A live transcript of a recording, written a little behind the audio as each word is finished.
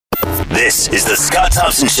This is the Scott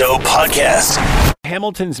Thompson Show podcast.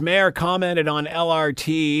 Hamilton's mayor commented on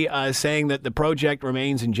LRT, saying that the project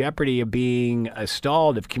remains in jeopardy of being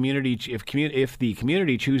stalled if the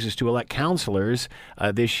community chooses to elect councillors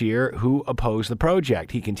this year who oppose the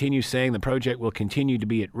project. He continues saying the project will continue to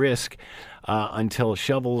be at risk until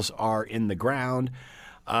shovels are in the ground.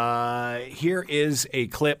 Here is a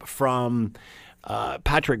clip from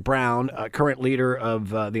Patrick Brown, current leader of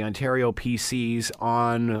the Ontario PCs,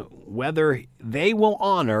 on whether they will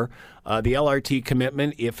honor the LRT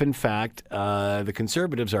commitment if, in fact, the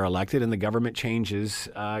Conservatives are elected and the government changes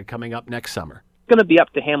coming up next summer. It's going to be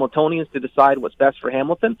up to Hamiltonians to decide what's best for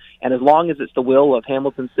Hamilton, and as long as it's the will of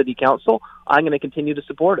Hamilton City Council, I'm going to continue to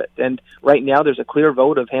support it. And right now there's a clear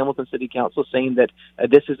vote of Hamilton City Council saying that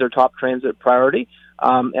this is their top transit priority,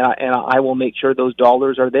 and I will make sure those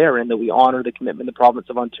dollars are there and that we honor the commitment of the province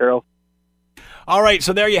of Ontario. All right,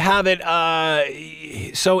 so there you have it.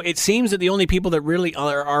 So it seems that the only people that really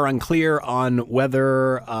are unclear on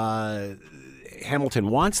whether Hamilton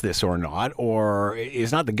wants this or not, or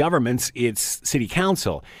is not the government's, it's City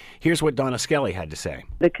Council. Here's what Donna Skelly had to say.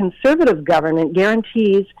 The Conservative government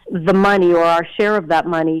guarantees the money, or our share of that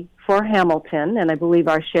money, for Hamilton, and I believe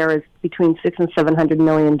our share is between $600 and $700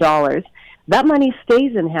 million. That money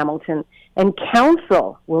stays in Hamilton, and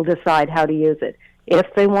Council will decide how to use it. If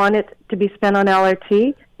they want it to be spent on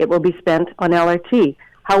LRT, it will be spent on LRT.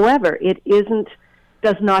 However, it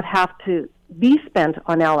does not have to be spent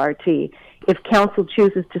on LRT. If Council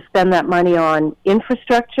chooses to spend that money on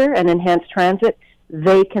infrastructure and enhanced transit,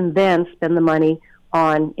 they can then spend the money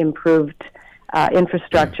on improved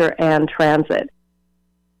infrastructure and transit.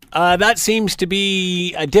 That seems to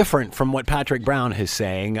be different from what Patrick Brown is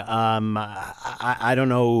saying. I don't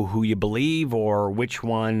know who you believe or which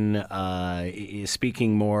one is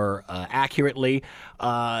speaking more accurately.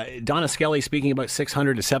 Donna Skelly speaking about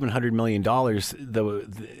 $600 to $700 million.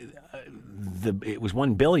 It was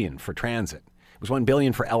 $1 billion for transit. It was $1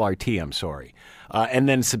 billion for LRT. I'm sorry, and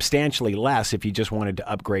then substantially less if you just wanted to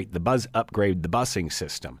upgrade the busing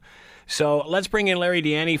system. So let's bring in Larry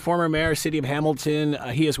Di Ianni, former mayor, City of Hamilton.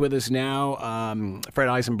 He is with us now. Fred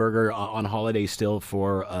Eisenberger on holiday still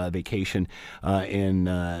for vacation and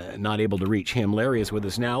not able to reach him. Larry is with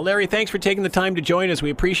us now. Larry, thanks for taking the time to join us. We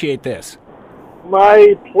appreciate this.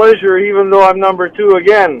 My pleasure, even though I'm number 2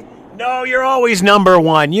 again. No, you're always number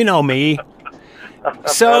 1. You know me.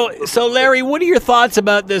 So Larry, what are your thoughts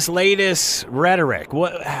about this latest rhetoric?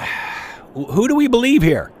 Who do we believe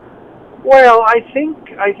here? Well, I think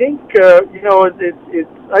I think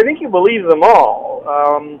you believe them all,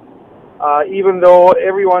 even though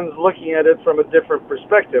everyone's looking at it from a different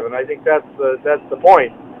perspective, and I think that's the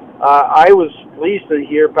point. I was pleased to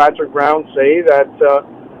hear Patrick Brown say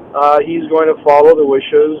that he's going to follow the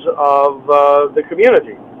wishes of the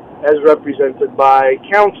community, as represented by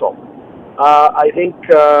council. I think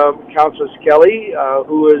Councillor Skelly,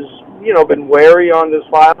 who has been wary on this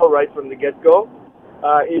file right from the get-go,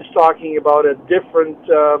 is talking about a different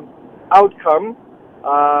outcome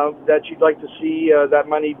that you'd like to see that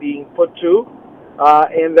money being put to,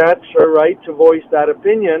 and that's her right to voice that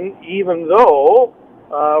opinion, even though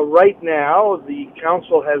right now the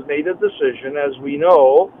council has made a decision, as we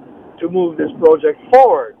know, to move this project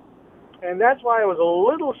forward. And that's why I was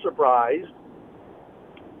a little surprised.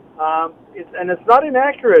 It's not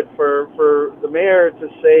inaccurate for the mayor to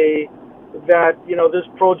say that this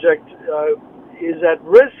project is at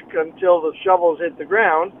risk until the shovels hit the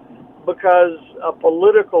ground, because a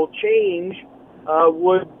political change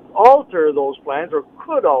would alter those plans, or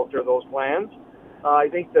could alter those plans. I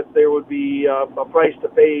think that there would be a price to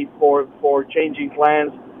pay for changing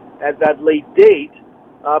plans at that late date,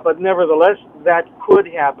 but nevertheless, that could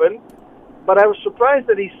happen. But I was surprised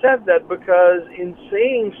that he said that, because in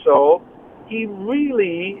saying so, he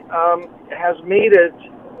really has made it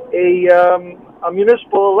a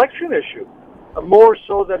municipal election issue, more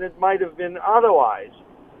so than it might have been otherwise,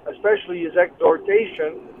 especially his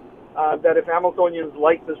exhortation that if Hamiltonians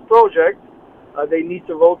like this project, they need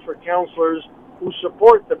to vote for councillors who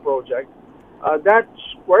support the project. That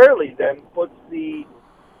squarely then puts the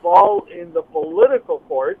ball in the political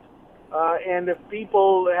court, and if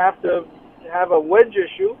people have to have a wedge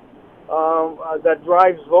issue that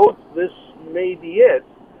drives votes, this may be it.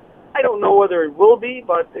 I don't know whether it will be,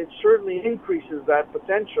 but it certainly increases that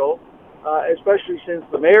potential, especially since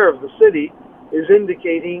the mayor of the city is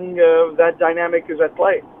indicating that dynamic is at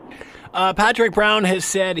play. Patrick Brown has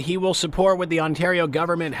said he will support what the Ontario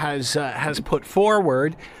government has put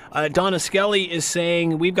forward. Donna Skelly is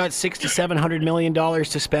saying we've got $600 to $700 million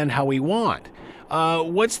to spend how we want.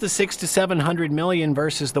 What's the $600 to $700 million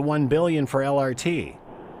versus the $1 billion for LRT?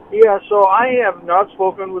 Yeah, so I have not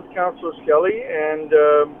spoken with Councillor Skelly, and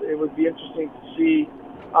it would be interesting to see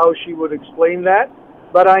how she would explain that.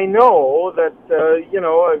 But I know that,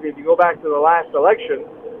 if you go back to the last election,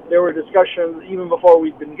 there were discussions, even before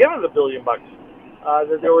we'd been given the $1 billion,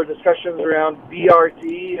 that there were discussions around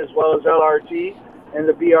BRT as well as LRT, and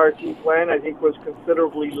the BRT plan, I think, was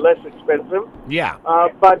considerably less expensive. Yeah.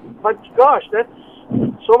 But gosh, that's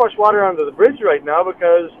so much water under the bridge right now,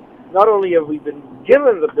 because not only have we been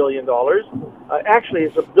given the $1 billion, actually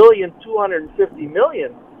it's $1.25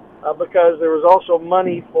 billion, because there was also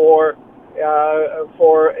money for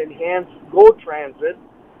enhanced GO Transit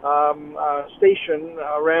station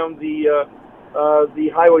around the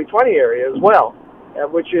Highway 20 area as well,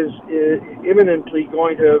 which is imminently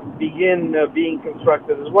going to begin being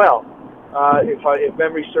constructed as well, if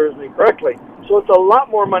memory serves me correctly. So it's a lot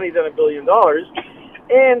more money than $1 billion.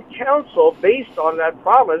 And council, based on that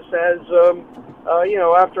promise, has,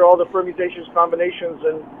 after all the permutations, combinations,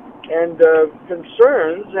 and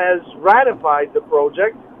concerns, has ratified the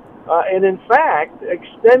project, and in fact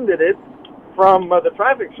extended it from the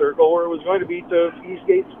traffic circle where it was going to be to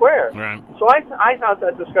Eastgate Square. Right. So I thought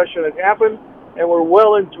that discussion had happened, and we're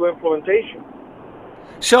well into implementation.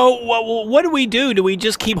 So what do we do? Do we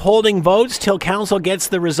just keep holding votes till council gets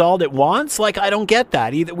the result it wants? Like, I don't get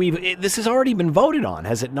that. This has already been voted on,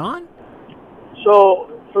 has it not?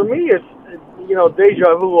 So for me, it's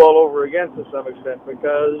deja vu all over again to some extent,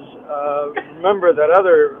 because remember that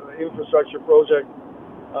other infrastructure project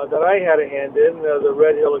that I had a hand in, the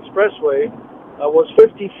Red Hill Expressway, was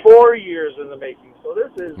 54 years in the making. So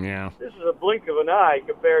this is a blink of an eye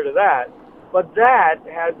compared to that. But that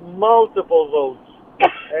had multiple votes,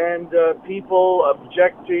 and people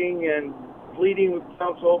objecting and pleading with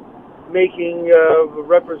council, making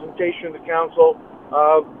representation to council,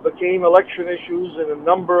 became election issues in a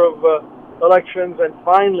number of elections, and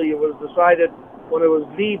finally it was decided when it was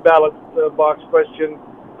the ballot box question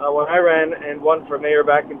when I ran and won for mayor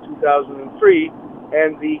back in 2003,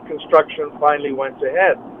 and the construction finally went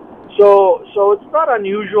ahead. So it's not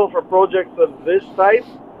unusual for projects of this type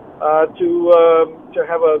to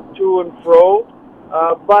have a to and fro,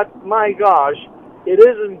 but my gosh, it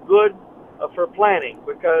isn't good for planning,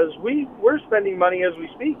 because we're spending money as we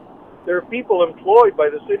speak. There are people employed by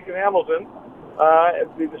the city of Hamilton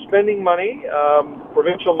spending money,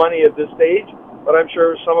 provincial money at this stage, but I'm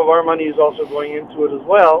sure some of our money is also going into it as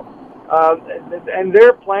well, and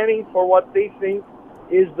they're planning for what they think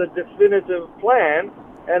is the definitive plan,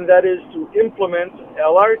 and that is to implement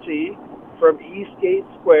LRT from Eastgate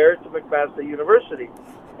Square to McMaster University,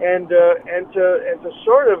 and to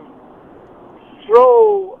sort of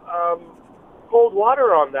throw cold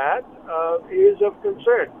water on that is of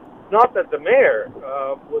concern. Not that the mayor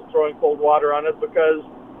was throwing cold water on it, because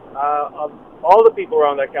of all the people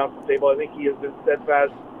around that council table, I think he has been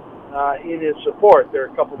steadfast in his support. There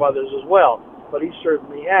are a couple of others as well, but he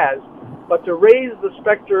certainly has. But to raise the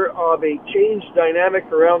specter of a changed dynamic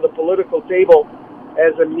around the political table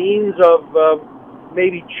as a means of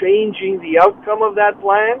maybe changing the outcome of that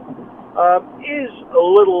plan is a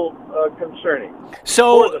little concerning.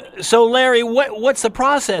 So Larry, what's the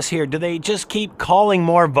process here? Do they just keep calling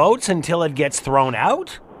more votes until it gets thrown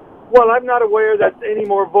out? Well, I'm not aware that any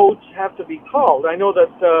more votes have to be called. I know that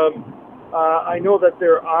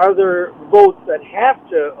there are other votes that have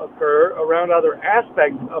to occur around other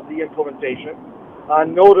aspects of the implementation,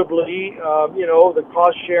 notably, the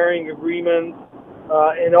cost-sharing agreement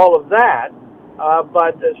and all of that.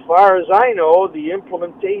 But as far as I know, the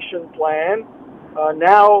implementation plan,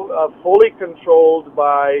 now fully controlled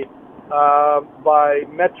by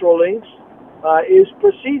Metrolinx, is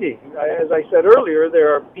proceeding. As I said earlier,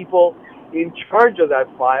 there are people in charge of that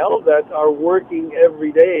file that are working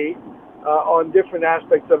every day on different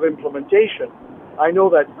aspects of implementation. I know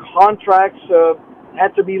that contracts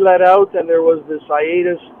had to be let out, and there was this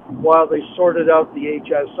hiatus while they sorted out the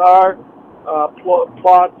HSR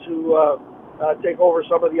plot to take over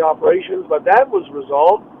some of the operations, but that was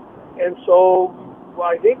resolved. And so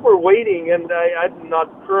I think we're waiting, and I'm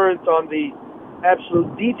not current on the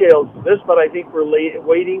absolute details of this, but I think we're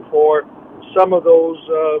waiting for some of those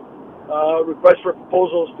requests for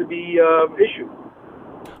proposals to be issued.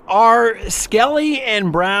 Are Skelly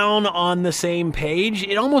and Brown on the same page?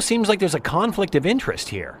 It almost seems like there's a conflict of interest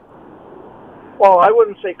here. Well, I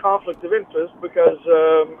wouldn't say conflict of interest, because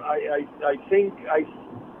I think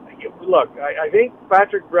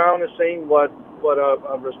Patrick Brown is saying what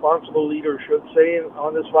a responsible leader should say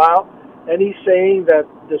on this file, and he's saying that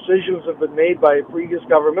decisions have been made by a previous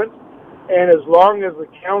government, and as long as the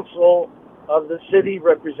council of the city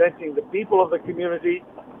representing the people of the community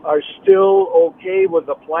are still okay with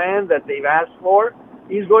the plan that they've asked for,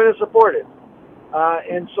 he's going to support it.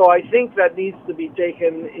 And so I think that needs to be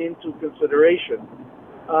taken into consideration.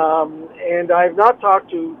 And I've not talked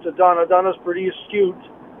to Donna. Donna's pretty astute,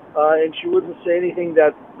 and she wouldn't say anything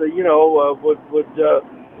that would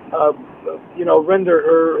render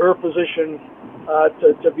her position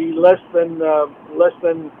to be less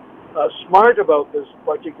than smart about this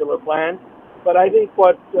particular plan. But I think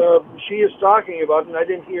what she is talking about, and I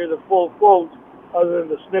didn't hear the full quote other than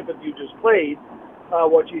the snippet you just played,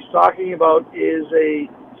 what she's talking about is a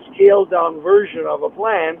scaled-down version of a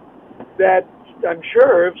plan that I'm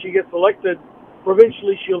sure if she gets elected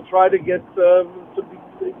provincially, she'll try to get to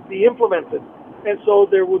be implemented. And so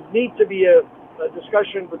there would need to be a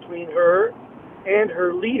discussion between her and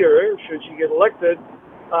her leader, should she get elected,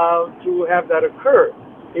 to have that occur.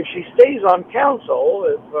 If she stays on council,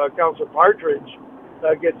 if Councillor Partridge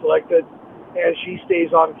gets elected and she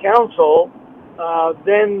stays on council,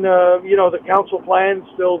 then the council plan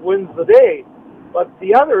still wins the day. But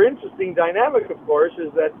the other interesting dynamic, of course,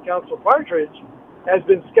 is that Councillor Partridge has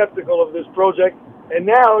been skeptical of this project, and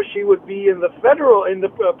now she would be in the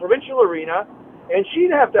provincial arena, and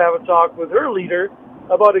she'd have to have a talk with her leader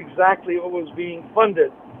about exactly what was being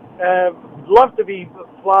funded. Love to be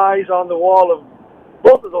flies on the wall of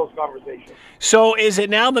both of those conversations. So is it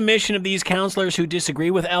now the mission of these councillors who disagree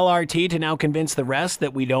with LRT to now convince the rest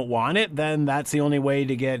that we don't want it? Then that's the only way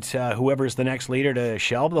to get whoever's the next leader to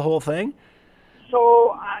shelve the whole thing?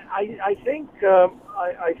 So I think that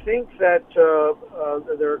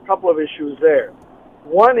there are a couple of issues there.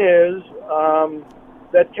 One is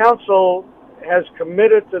that council has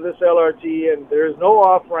committed to this LRT, and there is no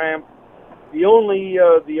off-ramp. The only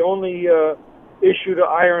issue to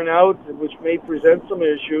iron out, which may present some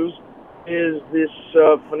issues, is this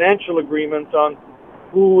financial agreement on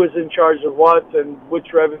who is in charge of what and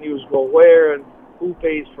which revenues go where and who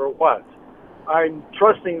pays for what. I'm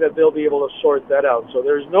trusting that they'll be able to sort that out. So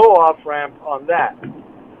there's no off-ramp on that.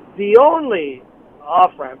 The only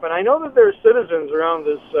off-ramp, and I know that there are citizens around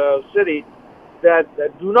this city that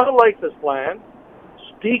do not like this plan,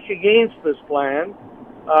 speak against this plan.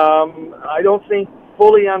 I don't think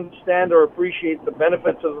fully understand or appreciate the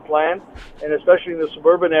benefits of the plan, and especially in the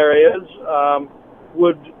suburban areas,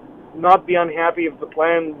 would not be unhappy if the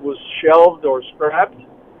plan was shelved or scrapped.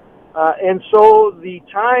 And so the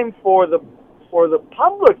time for the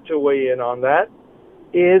public to weigh in on that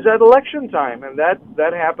is at election time, and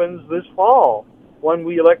that happens this fall when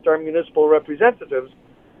we elect our municipal representatives.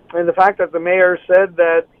 And the fact that the mayor said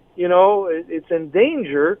that, it's in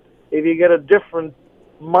danger if you get a different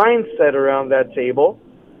mindset around that table,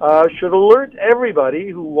 should alert everybody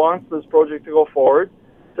who wants this project to go forward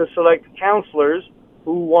to select councillors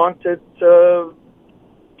who want it to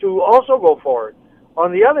also go forward.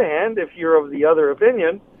 On the other hand, if you're of the other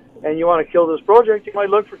opinion and you want to kill this project, you might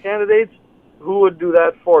look for candidates who would do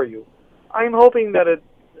that for you. I'm hoping that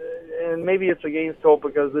and maybe it's against hope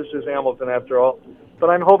because this is Hamilton after all, but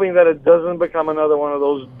I'm hoping that it doesn't become another one of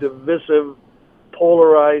those divisive,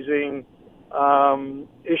 polarizing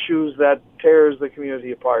issues that tears the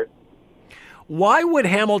community apart. Why would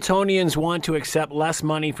Hamiltonians want to accept less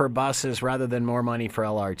money for buses rather than more money for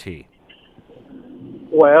LRT?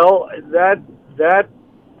 Well, that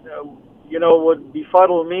would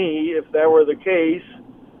befuddle me if that were the case.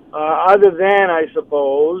 Other than, I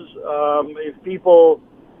suppose, if people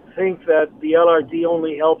think that the LRT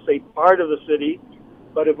only helps a part of the city,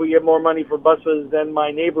 but if we get more money for buses, then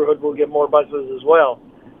my neighborhood will get more buses as well.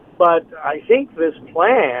 But I think this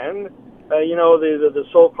plan, the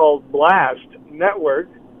so-called BLAST network,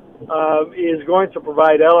 is going to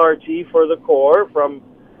provide LRT for the core from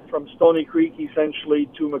Stony Creek essentially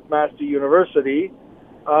to McMaster University,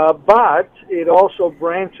 but it also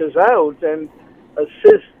branches out and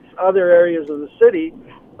assists other areas of the city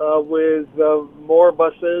with more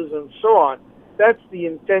buses and so on. That's the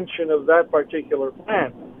intention of that particular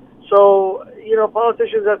plan. So,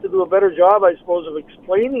 politicians have to do a better job, I suppose, of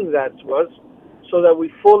explaining that to us so that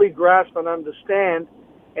we fully grasp and understand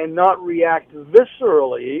and not react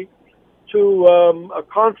viscerally to a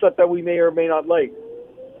concept that we may or may not like.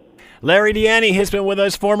 Larry Deanny has been with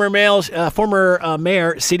us, former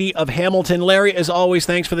mayor, City of Hamilton. Larry, as always,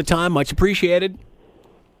 thanks for the time. Much appreciated.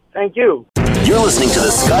 Thank you. You're listening to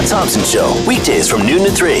The Scott Thompson Show, weekdays from noon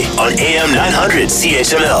to 3 on AM 900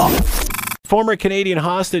 CHML. Former Canadian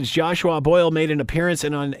hostage Joshua Boyle made an appearance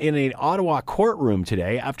in an Ottawa courtroom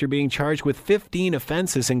today after being charged with 15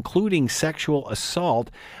 offenses, including sexual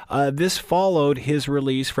assault. This followed his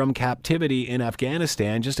release from captivity in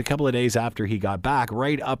Afghanistan just a couple of days after he got back,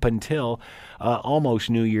 right up until almost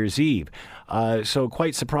New Year's Eve. So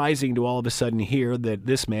quite surprising to all of a sudden hear that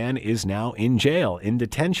this man is now in jail, in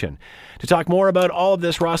detention. To talk more about all of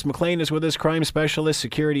this, Ross McLean is with us, crime specialist,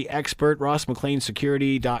 security expert,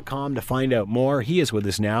 rossmcleansecurity.com to find out more. He is with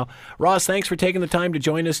us now. Ross, thanks for taking the time to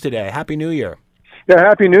join us today. Happy New Year. Yeah,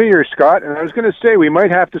 Happy New Year, Scott. And I was going to say, we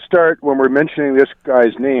might have to start, when we're mentioning this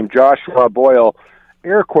guy's name, Joshua Boyle,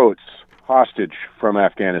 air quotes, hostage from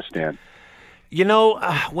Afghanistan. You know,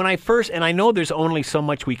 when I first, and I know there's only so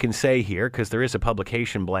much we can say here because there is a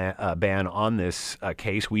publication ban on this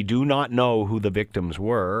case. We do not know who the victims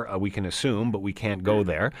were. We can assume, but we can't go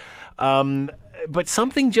there. But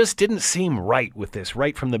something just didn't seem right with this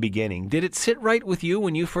right from the beginning. Did it sit right with you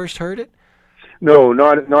when you first heard it? No,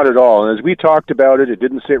 not at all. And as we talked about it, it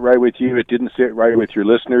didn't sit right with you. It didn't sit right with your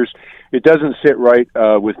listeners. It doesn't sit right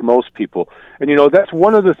with most people. And, you know, that's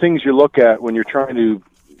one of the things you look at when you're trying to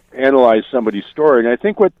analyze somebody's story. And I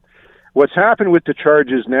think what's happened with the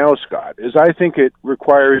charges now, Scott, is I think it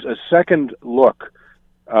requires a second look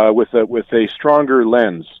with a stronger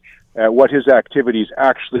lens at what his activities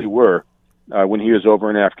actually were when he was over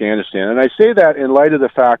in Afghanistan. And I say that in light of the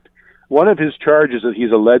fact one of his charges that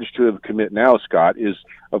he's alleged to have committed now, Scott, is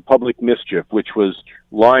of public mischief, which was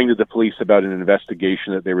lying to the police about an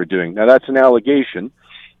investigation that they were doing. Now, that's an allegation.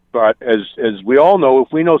 But as we all know,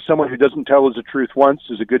 if we know someone who doesn't tell us the truth once,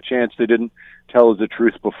 there's a good chance they didn't tell us the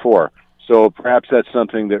truth before. So perhaps that's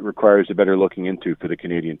something that requires a better looking into for the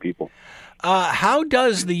Canadian people. How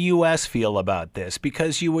does the U.S. feel about this?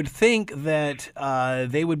 Because you would think that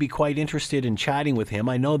they would be quite interested in chatting with him.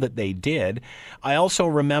 I know that they did. I also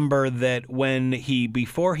remember that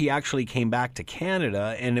before he actually came back to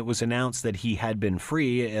Canada and it was announced that he had been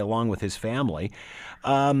free along with his family,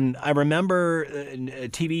 I remember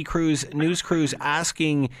news crews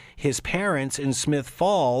asking his parents in Smith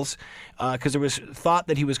Falls, because there was thought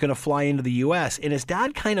that he was going to fly into the U.S., and his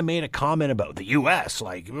dad kind of made a comment about the U.S.,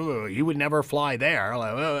 like, he would never fly there,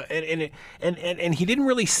 and he didn't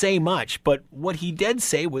really say much, but what he did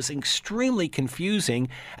say was extremely confusing,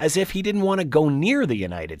 as if he didn't want to go near the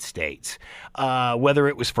United States, whether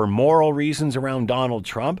it was for moral reasons around Donald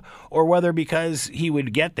Trump, or whether because he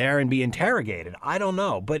would get there and be interrogated. I don't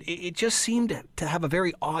know, but it just seemed to have a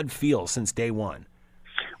very odd feel since day one.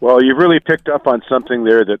 Well, you've really picked up on something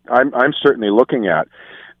there that I'm certainly looking at.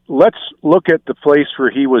 Let's look at the place where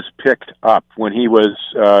he was picked up when he was,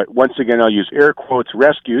 once again, I'll use air quotes,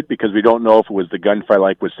 rescued, because we don't know if it was the gunfight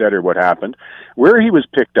like was said or what happened. Where he was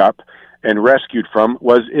picked up and rescued from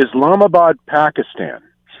was Islamabad, Pakistan.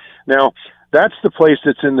 Now, that's the place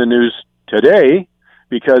that's in the news today,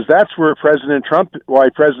 because that's where President Trump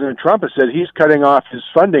has said he's cutting off his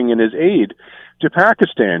funding and his aid to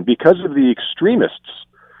Pakistan because of the extremists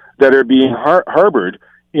that are being harbored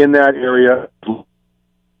in that area.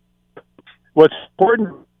 What's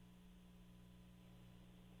important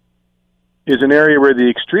is an area where the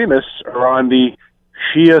extremists are on the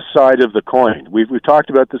Shia side of the coin. We've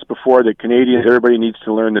talked about this before, that Canadians, everybody needs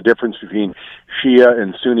to learn the difference between Shia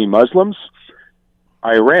and Sunni Muslims.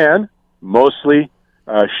 Iran, mostly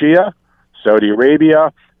Shia, Saudi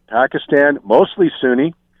Arabia, Pakistan, mostly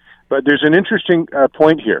Sunni. But there's an interesting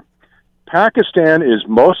point here. Pakistan is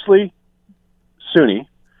mostly Sunni,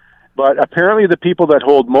 but apparently the people that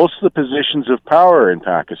hold most of the positions of power in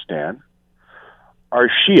Pakistan are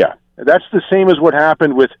Shia. That's the same as what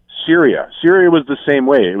happened with Syria. Syria was the same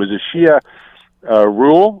way. It was a Shia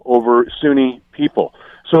rule over Sunni people.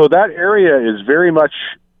 So that area is very much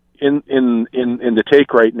in the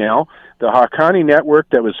take right now. The Haqqani network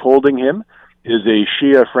that was holding him is a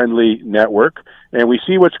Shia-friendly network, and we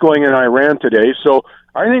see what's going in Iran today. So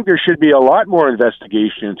I think there should be a lot more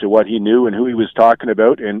investigation into what he knew and who he was talking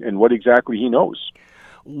about and what exactly he knows.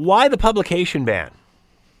 Why the publication ban?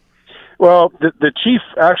 Well, the chief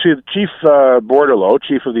Bordelot,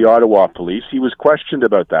 chief of the Ottawa Police, he was questioned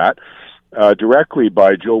about that directly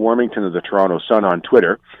by Joe Warmington of the Toronto Sun on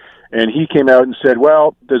Twitter. And he came out and said,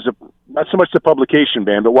 well, there's not so much the publication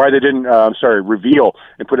ban, but why they didn't, reveal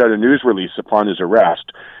and put out a news release upon his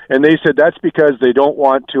arrest. And they said that's because they don't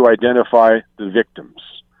want to identify the victims.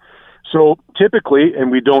 So typically,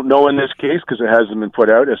 and we don't know in this case because it hasn't been put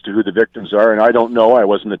out as to who the victims are, and I don't know, I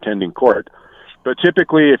wasn't attending court. But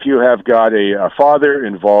typically, if you have got a father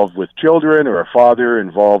involved with children or a father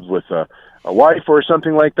involved with a wife or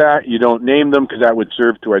something like that, you don't name them because that would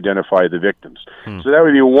serve to identify the victims. So that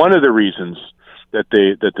would be one of the reasons that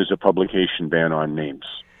there's a publication ban on names.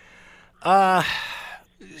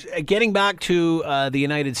 Getting back to the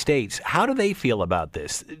United States, how do they feel about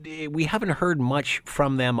this? We haven't heard much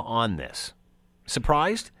from them on this.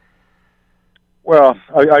 Surprised? Well,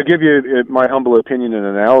 I'll give you my humble opinion and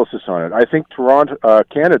analysis on it. I think Toronto,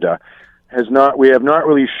 Canada, we have not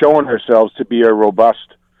really shown ourselves to be a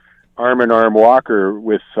robust arm-in-arm walker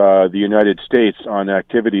with the United States on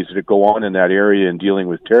activities that go on in that area and dealing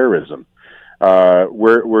with terrorism.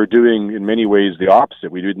 We're doing in many ways the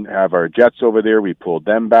opposite. We didn't have our jets over there. We pulled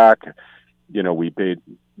them back. You know, we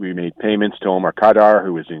made payments to Omar Khadr,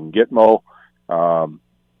 who was in Gitmo.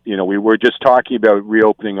 You know, we were just talking about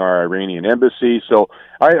reopening our Iranian embassy. So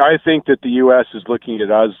I think that the U.S. is looking at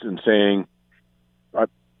us and saying,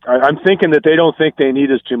 I'm thinking that they don't think they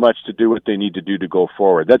need us too much to do what they need to do to go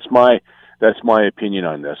forward. That's my opinion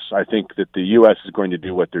on this. I think that the U.S. is going to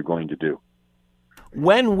do what they're going to do.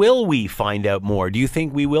 When will we find out more? Do you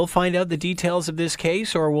think we will find out the details of this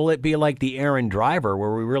case, or will it be like the Aaron Driver,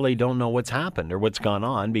 where we really don't know what's happened or what's gone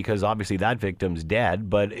on, because obviously that victim's dead,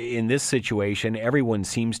 but in this situation, everyone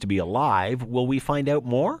seems to be alive. Will we find out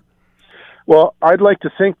more? Well, I'd like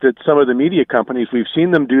to think that some of the media companies, we've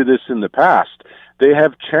seen them do this in the past. They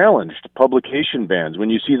have challenged publication bans when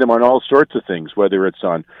you see them on all sorts of things, whether it's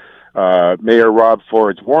on Mayor Rob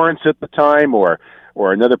Ford's warrants at the time or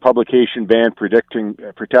another publication ban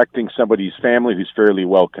protecting somebody's family who's fairly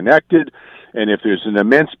well connected. And if there's an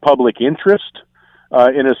immense public interest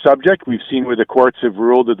in a subject, we've seen where the courts have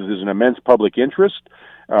ruled that there's an immense public interest,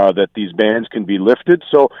 that these bans can be lifted.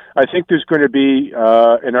 So I think there's going to be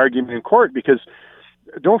an argument in court, because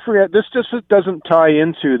don't forget, this just doesn't tie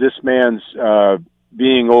into this man's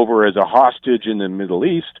being over as a hostage in the Middle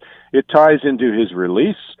East. It ties into his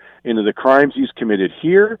release, into the crimes he's committed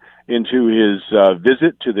here, into his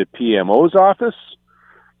visit to the PMO's office,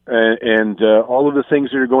 and all of the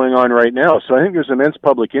things that are going on right now. So I think there's immense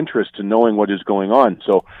public interest in knowing what is going on.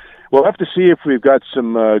 So we'll have to see if we've got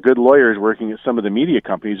some good lawyers working at some of the media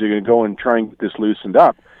companies who are going to go and try and get this loosened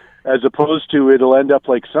up, as opposed to it'll end up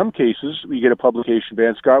like some cases. We get a publication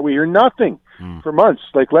ban, Scott, we hear nothing for months.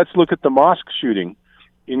 Like, let's look at the mosque shooting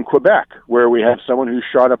in Quebec, where we have someone who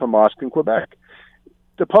shot up a mosque in Quebec.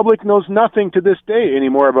 The public knows nothing to this day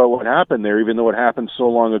anymore about what happened there, even though it happened so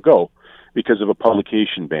long ago, because of a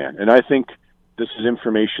publication ban. And I think this is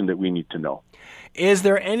information that we need to know. Is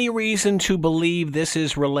there any reason to believe this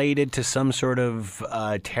is related to some sort of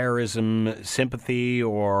terrorism sympathy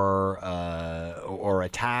or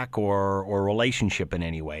attack or relationship in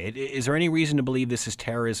any way? Is there any reason to believe this is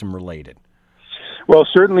terrorism related? Well,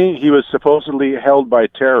 certainly he was supposedly held by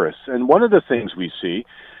terrorists. And one of the things we see,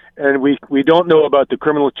 and we don't know about the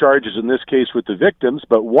criminal charges in this case with the victims,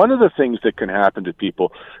 but one of the things that can happen to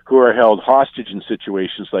people who are held hostage in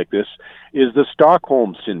situations like this is the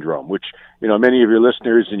Stockholm Syndrome, which, you know, many of your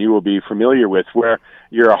listeners and you will be familiar with, where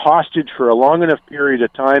you're a hostage for a long enough period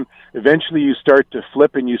of time. Eventually you start to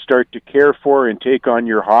flip and you start to care for and take on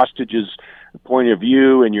your hostage's point of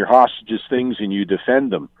view and your hostage's things, and you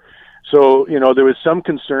defend them. So, you know, there was some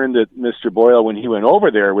concern that Mr. Boyle, when he went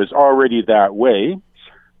over there, was already that way.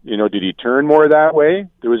 You know, did he turn more that way?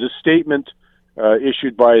 There was a statement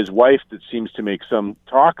issued by his wife that seems to make some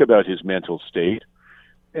talk about his mental state.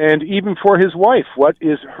 And even for his wife, what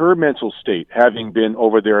is her mental state, having been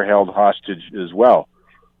over there held hostage as well?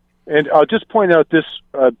 And I'll just point out this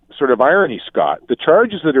sort of irony, Scott. The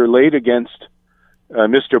charges that are laid against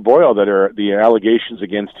Mr. Boyle, that are the allegations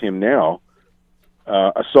against him now,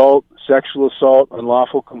 assault, sexual assault,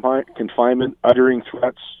 unlawful confinement, uttering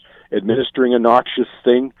threats, administering a noxious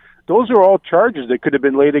thing, those are all charges that could have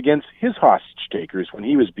been laid against his hostage takers when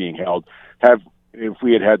he was being held, if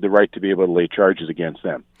we had the right to be able to lay charges against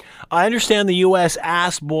them. I understand the U.S.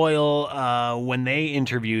 asked Boyle when they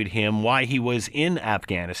interviewed him why he was in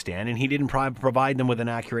Afghanistan, and he didn't provide them with an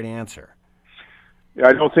accurate answer.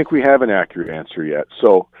 I don't think we have an accurate answer yet,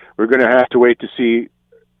 so we're going to have to wait to see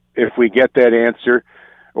if we get that answer.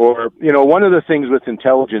 Or, you know, one of the things with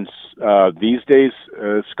intelligence these days,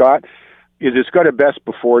 Scott, is it's got a best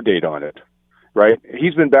before date on it, right?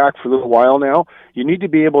 He's been back for a little while now. You need to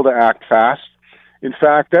be able to act fast. In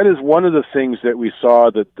fact, that is one of the things that we saw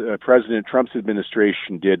that President Trump's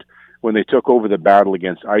administration did when they took over the battle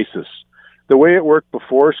against ISIS. The way it worked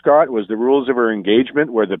before, Scott, was the rules of our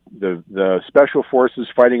engagement, where the special forces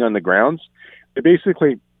fighting on the grounds, they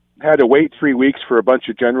basically had to wait 3 weeks for a bunch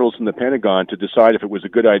of generals in the Pentagon to decide if it was a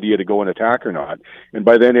good idea to go and attack or not. And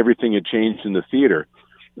by then, everything had changed in the theater.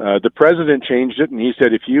 The president changed it, and he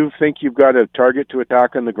said, if you think you've got a target to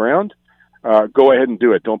attack on the ground, go ahead and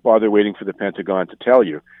do it. Don't bother waiting for the Pentagon to tell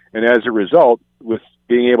you. And as a result, with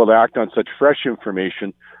being able to act on such fresh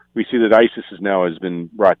information, we see that ISIS has been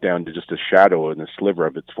brought down to just a shadow and a sliver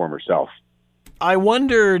of its former self. I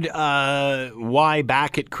wondered why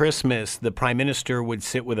back at Christmas the Prime Minister would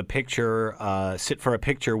sit for a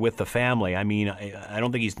picture with the family. I mean, I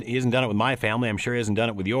don't think he hasn't done it with my family. I'm sure he hasn't done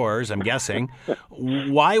it with yours, I'm guessing.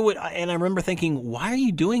 And I remember thinking, why are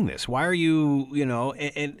you doing this? Why are you,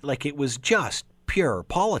 and like it was just pure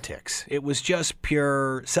politics. It was just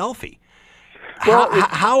pure selfie. Well,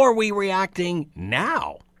 how are we reacting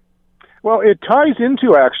now? Well, it ties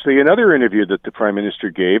into actually another interview that the Prime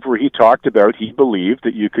Minister gave where he talked about he believed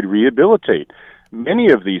that you could rehabilitate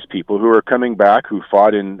many of these people who are coming back who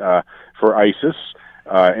fought for ISIS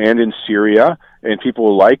and in Syria, and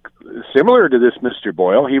people like similar to this Mr.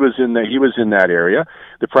 Boyle. He was in that area.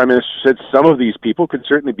 The Prime Minister said some of these people could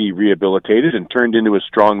certainly be rehabilitated and turned into a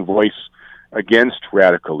strong voice against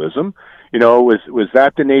radicalism. Was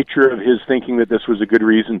that the nature of his thinking that this was a good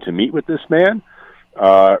reason to meet with this man?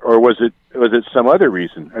 Or was it some other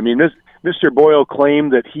reason? I mean, Mr. Boyle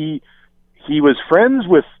claimed that he was friends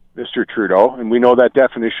with Mr. Trudeau, and we know that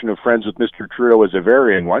definition of friends with Mr. Trudeau is a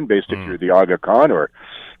varying one, based if you're the Aga Khan or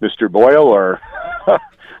Mr. Boyle or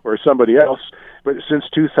or somebody else. But since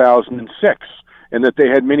 2006, and that they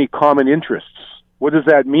had many common interests. What does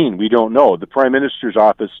that mean? We don't know. The Prime Minister's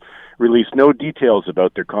office released no details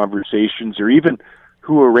about their conversations or even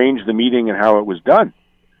who arranged the meeting and how it was done.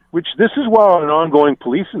 Which this is while an ongoing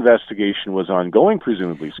police investigation was ongoing,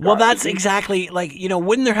 presumably, Scott. Well, that's exactly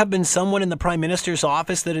wouldn't there have been someone in the Prime Minister's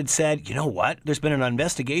office that had said, you know what, there's been an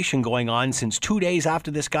investigation going on since 2 days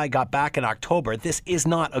after this guy got back in October. This is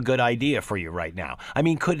not a good idea for you right now. I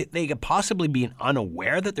mean, could they possibly be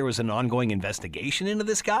unaware that there was an ongoing investigation into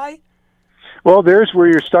this guy? Well, there's where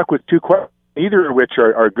you're stuck with two questions, either of which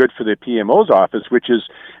are good for the PMO's office, which is,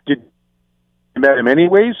 did you met him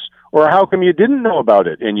anyways? Or how come you didn't know about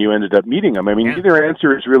it and you ended up meeting him? I mean, either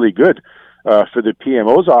answer is really good for the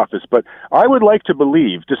PMO's office. But I would like to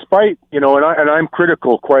believe, despite, and I'm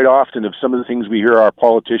critical quite often of some of the things we hear our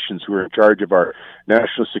politicians who are in charge of our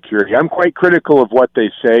national security. I'm quite critical of what they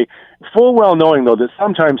say, full well knowing, though, that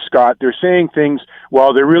sometimes, Scott, they're saying things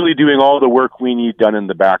while they're really doing all the work we need done in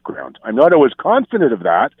the background. I'm not always confident of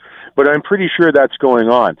that, but I'm pretty sure that's going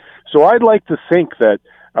on. So I'd like to think that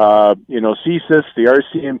CSIS, the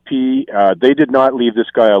RCMP, they did not leave this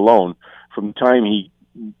guy alone from the time he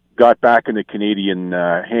got back into Canadian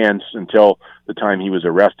hands until the time he was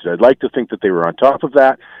arrested. I'd like to think that they were on top of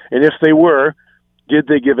that, and if they were, did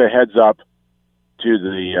they give a heads up to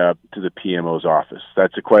the PMO's office?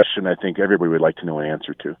 That's a question I think everybody would like to know an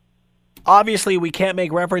answer to. Obviously, we can't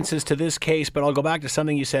make references to this case, but I'll go back to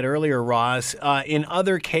something you said earlier, Ross. In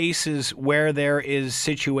other cases where there is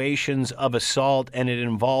situations of assault and it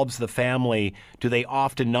involves the family, do they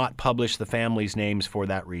often not publish the family's names for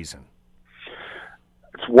that reason?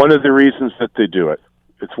 It's one of the reasons that they do it.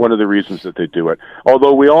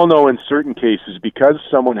 Although we all know in certain cases, because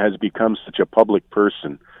someone has become such a public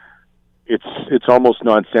person, it's almost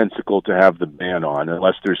nonsensical to have the ban on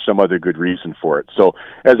unless there's some other good reason for it. So,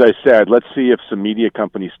 as I said, let's see if some media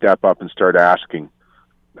companies step up and start asking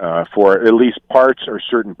for at least parts or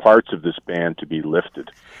certain parts of this ban to be lifted.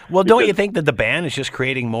 Well, don't you think that the ban is just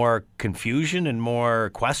creating more confusion and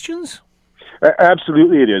more questions?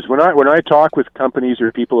 Absolutely, it is. When I talk with companies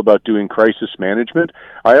or people about doing crisis management,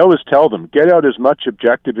 I always tell them, get out as much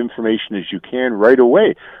objective information as you can right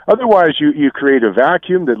away. Otherwise, you create a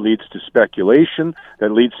vacuum that leads to speculation,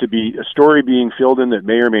 that leads to be a story being filled in that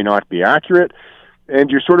may or may not be accurate,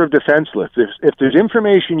 and you're sort of defenseless. If there's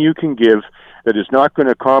information you can give that is not going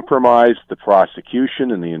to compromise the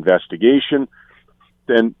prosecution and the investigation,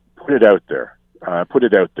 then put it out there.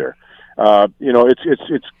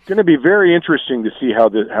 It's going to be very interesting to see how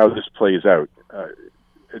this plays out.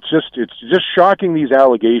 It's just shocking, these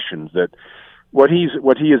allegations that what he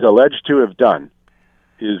is alleged to have done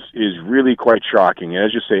is really quite shocking. And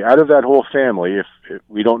as you say, out of that whole family, if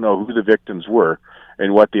we don't know who the victims were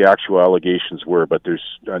and what the actual allegations were, but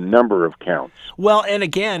there's a number of counts. Well, and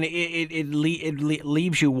again, it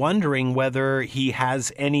leaves you wondering whether he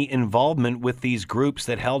has any involvement with these groups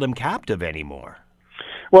that held him captive anymore.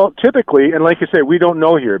 Well, typically, and like I say, we don't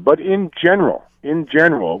know here, but in general,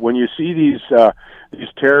 when you see these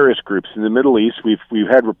terrorist groups in the Middle East, we've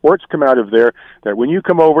had reports come out of there that when you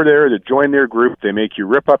come over there to join their group, they make you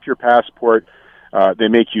rip up your passport. They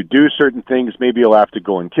make you do certain things. Maybe you'll have to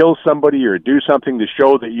go and kill somebody or do something to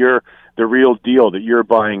show that you're the real deal, that you're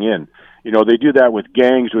buying in. They do that with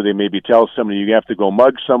gangs where they maybe tell somebody you have to go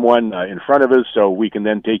mug someone in front of us so we can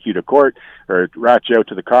then take you to court or rat you out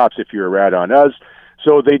to the cops if you're a rat on us.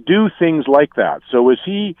 So they do things like that. So is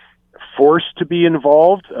he forced to be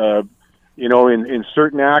involved, in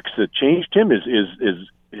certain acts that changed him? Is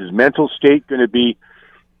his mental state going to be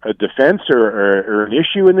a defense or an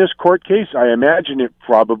issue in this court case? I imagine it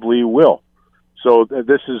probably will. So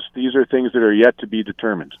these are things that are yet to be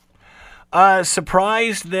determined.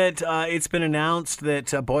 Surprised that it's been announced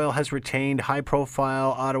that Boyle has retained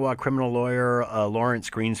high-profile Ottawa criminal lawyer Lawrence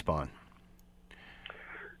Greenspan.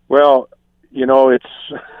 Well, it's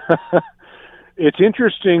it's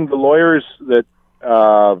interesting. The lawyers that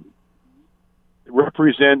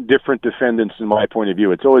represent different defendants, in my point of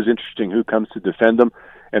view, it's always interesting who comes to defend them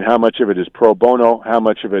and how much of it is pro bono, how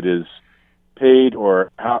much of it is paid,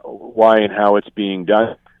 or why and how it's being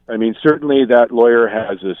done. I mean, certainly that lawyer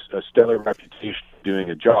has a stellar reputation doing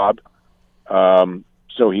a job,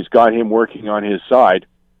 so he's got him working on his side,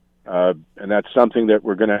 and that's something that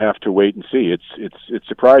we're going to have to wait and see. It's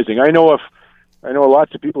surprising. I know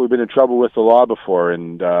lots of people who've been in trouble with the law before,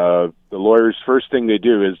 and the lawyers' first thing they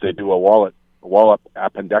do is they do a wallop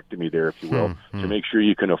appendectomy there, if you will, to make sure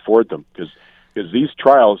you can afford them, because these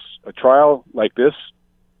trials, a trial like this,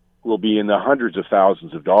 will be in the hundreds of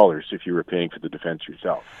thousands of dollars if you were paying for the defense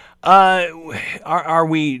yourself. Would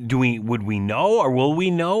we know, or will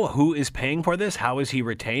we know who is paying for this? How is he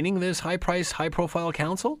retaining this high-profile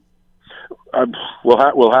counsel? We'll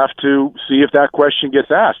have to see if that question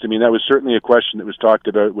gets asked. I mean, that was certainly a question that was talked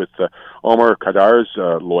about with Omar Kadar's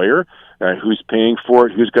lawyer, who's paying for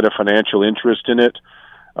it, who's got a financial interest in it.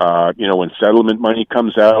 When settlement money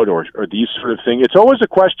comes out, or these sort of things. It's always a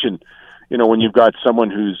question, when you've got someone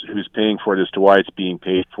who's paying for it, as to why it's being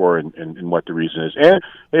paid for and what the reason is. And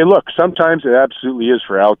hey, look, sometimes it absolutely is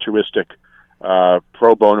for altruistic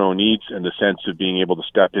pro bono needs, in the sense of being able to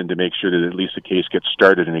step in to make sure that at least the case gets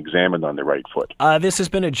started and examined on the right foot. This has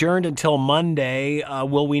been adjourned until Monday.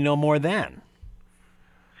 Will we know more then?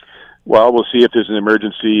 Well, we'll see if there's an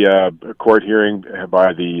emergency court hearing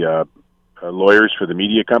by the lawyers for the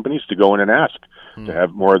media companies to go in and ask to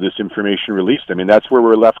have more of this information released. I mean, that's where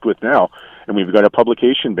we're left with now, and we've got a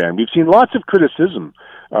publication ban. We've seen lots of criticism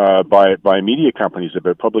by media companies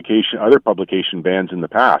about other publication bans in the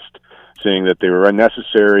past, saying that they were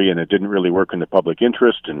unnecessary and it didn't really work in the public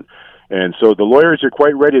interest, and so the lawyers are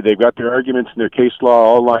quite ready. They've got their arguments and their case law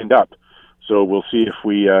all lined up. So we'll see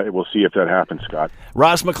if that happens, Scott.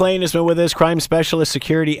 Ross McLean has been with us, crime specialist,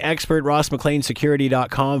 security expert,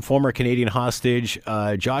 rossmcleansecurity.com, former Canadian hostage.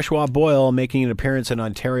 Joshua Boyle making an appearance in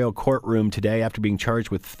Ontario courtroom today after being charged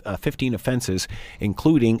with 15 offenses,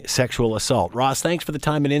 including sexual assault. Ross, thanks for the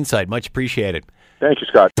time and insight. Much appreciated. Thank you,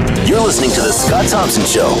 Scott. You're listening to The Scott Thompson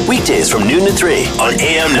Show, weekdays from noon to 3 on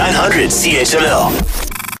AM 900 CHML.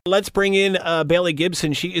 Let's bring in Bailey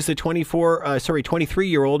Gibson. She is the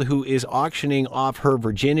 23-year-old who is auctioning off her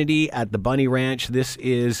virginity at the Bunny Ranch. This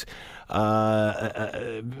is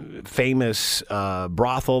a famous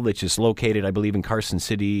brothel that's just located, I believe, in Carson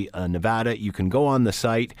City, Nevada. You can go on the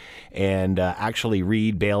site and actually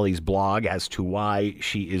read Bailey's blog as to why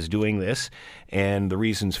she is doing this and the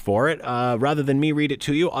reasons for it. Rather than me read it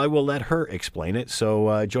to you, I will let her explain it.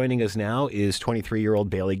 So joining us now is 23-year-old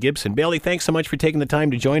Bailey Gibson. Bailey, thanks so much for taking the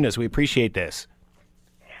time to join us. We appreciate this.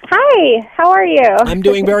 Hi, how are you? I'm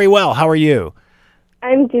doing very well. How are you?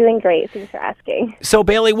 I'm doing great. Thanks for asking. So,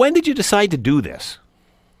 Bailey, when did you decide to do this?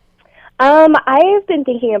 I've been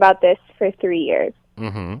thinking about this for 3 years.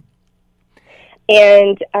 Mm-hmm.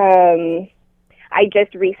 And I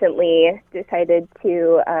just recently decided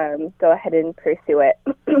to go ahead and pursue it.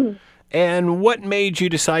 And what made you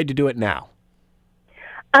decide to do it now?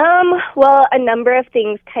 Well, a number of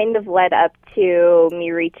things kind of led up to me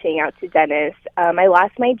reaching out to Dennis. I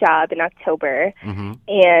lost my job in October, mm-hmm.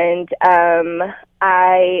 and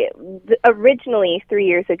originally 3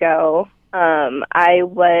 years ago, I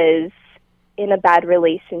was in a bad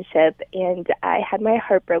relationship, and I had my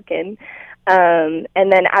heart broken. And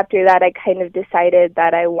then after that, I kind of decided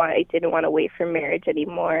that I didn't want to wait for marriage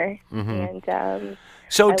anymore, mm-hmm. and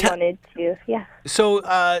so I wanted to, yeah. So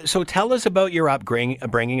tell us about your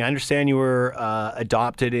upbringing. I understand you were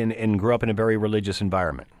adopted and grew up in a very religious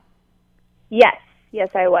environment. Yes,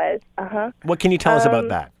 I was. Uh-huh. What can you tell us about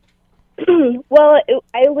that? Well,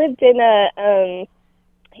 I lived in a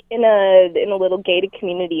little gated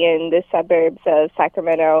community in the suburbs of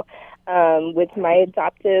Sacramento with my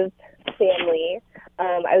adoptive family.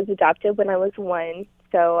 I was adopted when I was 1.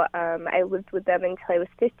 So I lived with them until I was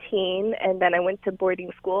 15, and then I went to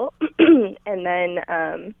boarding school, and then,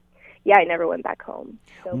 I never went back home.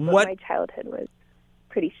 So my childhood was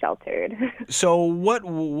pretty sheltered. So what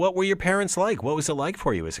were your parents like? What was it like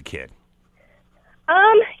for you as a kid?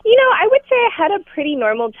 I would say I had a pretty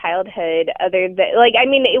normal childhood, other than,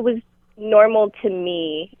 it was normal to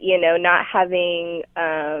me, not having,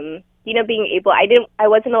 being able, I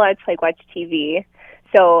wasn't allowed to, watch TV.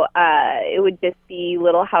 So it would just be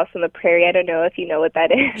Little House on the Prairie. I don't know if you know what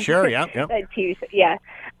that is. Sure, yeah. That TV show, yeah.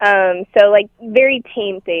 So like very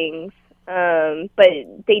tame things. But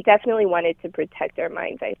they definitely wanted to protect our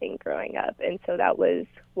minds, I think, growing up. And so that was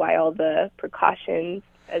why all the precautions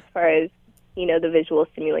as far as, you know, the visual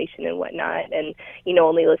stimulation and whatnot, and, you know,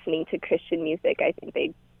 only listening to Christian music. I think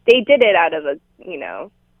they did it out of a, you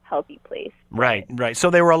know, healthy place. Right. So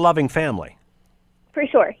they were a loving family. For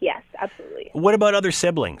sure, yes, absolutely. What about other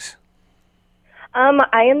siblings?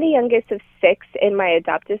 I am the youngest of 6 in my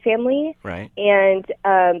adoptive family. Right. And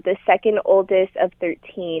the second oldest of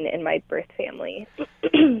 13 in my birth family.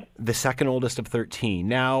 The second oldest of 13.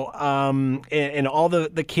 Now, and all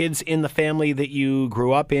the kids in the family that you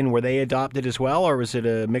grew up in, were they adopted as well, or was it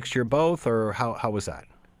a mixture of both, or how was that?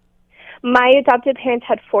 My adoptive parents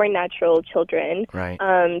had 4 natural children, right.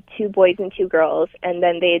 2 boys and 2 girls, and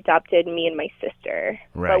then they adopted me and my sister.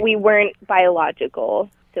 Right. But we weren't biological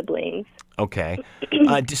siblings. Okay.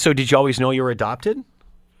 So did you always know you were adopted?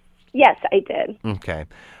 Yes, I did. Okay.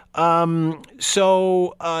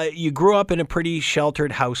 So you grew up in a pretty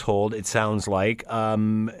sheltered household, it sounds like.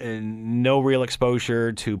 And no real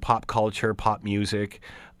exposure to pop culture, pop music,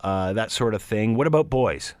 that sort of thing. What about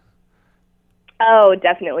boys? Oh,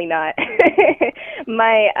 definitely not.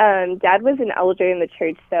 My dad was an elder in the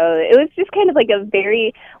church, so it was just kind of like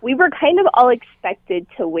we were kind of all expected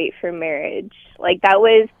to wait for marriage. Like that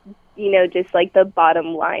was, you know, just like the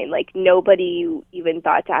bottom line. Like nobody even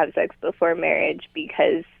thought to have sex before marriage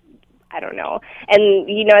because, I don't know. And,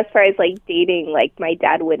 you know, as far as like dating, like my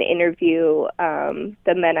dad would interview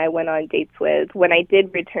the men I went on dates with. When I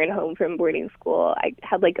did return home from boarding school, I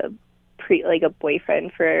had like a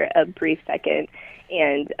boyfriend for a brief second,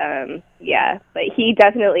 and yeah, but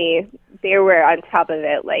they were on top of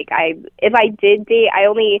it. Like if I did date, I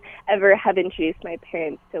only ever have introduced my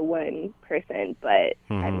parents to one person, but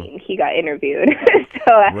I mean, he got interviewed.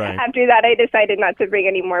 So right. After that, I decided not to bring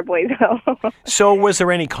any more boys home. So was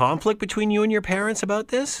there any conflict between you and your parents about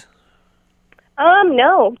this?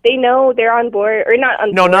 No, they know, they're on board, or not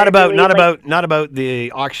on no, board. No, really, not about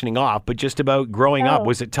the auctioning off, but just about growing up.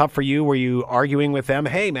 Was it tough for you? Were you arguing with them?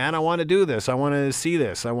 Hey, man, I want to do this. I want to see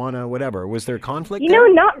this. I want to whatever. Was there conflict? You know,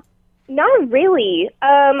 not really.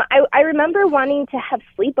 I remember wanting to have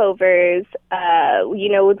sleepovers, you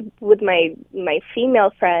know, with my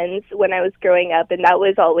female friends when I was growing up, and that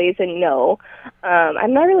was always a no.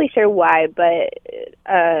 I'm not really sure why, but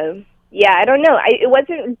yeah, I don't know. It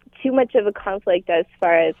wasn't too much of a conflict as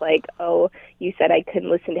far as like, oh, you said I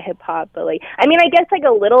couldn't listen to hip hop, but like, I mean, I guess like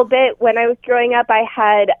a little bit when I was growing up, I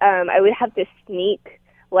would have to sneak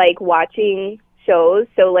like watching shows.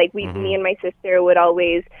 So like me and my sister would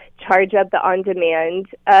always charge up the on-demand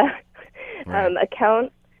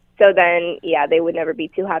account. So then, yeah, they would never be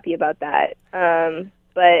too happy about that.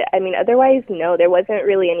 But, I mean, otherwise, no, there wasn't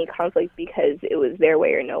really any conflict because it was their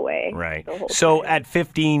way or no way. Right. So at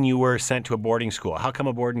 15, you were sent to a boarding school. How come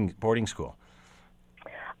a boarding school?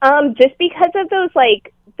 Just because of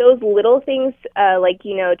those little things, like,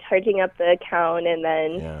 you know, charging up the account and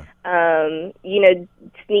then, you know,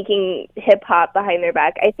 sneaking hip-hop behind their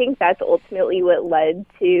back. I think that's ultimately what led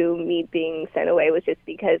to me being sent away, was just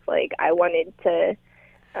because, like, I wanted to...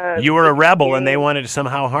 you were a rebel and they wanted to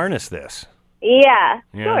somehow harness this. Yeah,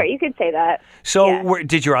 sure, you could say that. So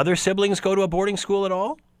did your other siblings go to a boarding school at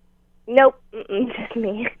all? Nope, just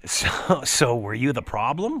me. So were you the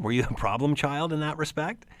problem? Were you the problem child in that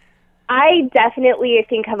respect? I definitely,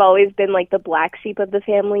 think, have always been like the black sheep of the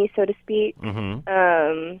family, so to speak.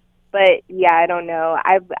 But yeah, I don't know.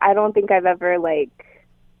 I don't think I've ever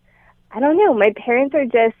I don't know. My parents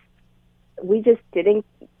we just didn't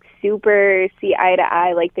super see eye to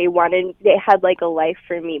eye. Like they had like a life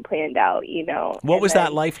for me planned out, you know. What was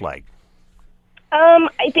that life like?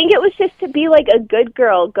 I think it was just to be like a good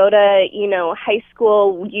girl, go to, you know, high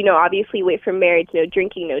school, you know, obviously wait for marriage, no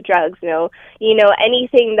drinking, no drugs, no, you know,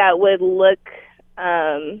 anything that would look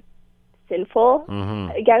sinful,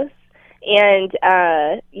 I guess. And,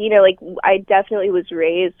 you know, like I definitely was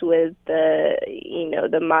raised with the, you know,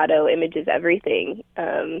 the motto, image is everything.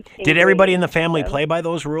 Did everybody in the family play by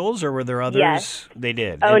those rules, or were there others? Yes. They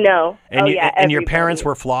did. Oh, no. And your parents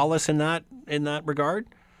were flawless in that regard?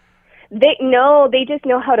 They just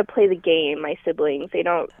know how to play the game, my siblings.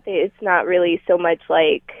 It's not really so much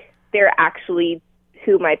like they're actually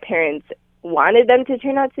who my parents wanted them to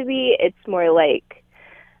turn out to be. It's more like,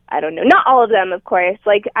 I don't know. Not all of them, of course.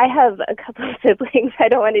 Like, I have a couple of siblings. I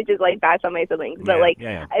don't want to just, bash on my siblings. But,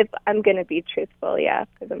 if I'm going to be truthful,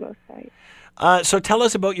 for the most part. So tell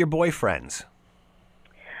us about your boyfriends.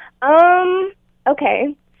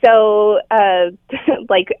 Okay. So,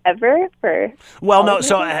 like ever for? Well, no.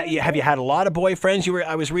 So, have you had a lot of boyfriends?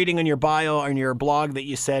 I was reading on your bio on your blog that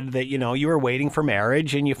you said that you were waiting for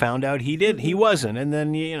marriage, and you found out he wasn't, and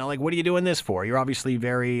then like, what are you doing this for? You're obviously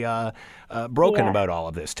very broken about all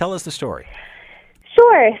of this. Tell us the story.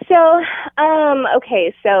 Sure. So,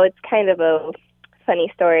 okay. So it's kind of a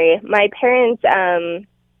funny story. My parents.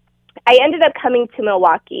 I ended up coming to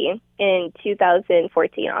Milwaukee in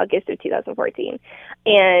 2014, August of 2014.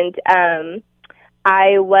 And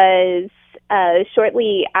I was,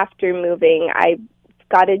 shortly after moving, I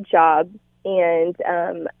got a job. And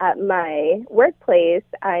at my workplace,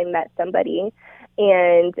 I met somebody.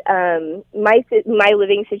 And my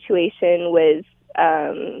living situation was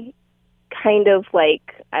kind of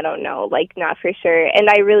like, I don't know, like not for sure. And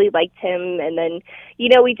I really liked him. And then,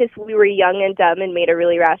 we were young and dumb and made a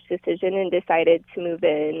really rash decision and decided to move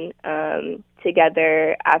in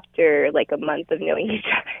together after like a month of knowing each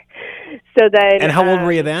other. So then. And how old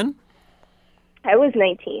were you then? I was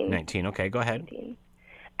 19. 19. Okay, go ahead. 19.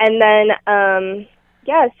 And then,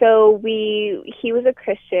 so he was a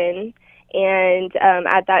Christian. And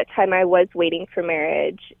at that time I was waiting for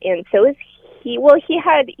marriage. And so was he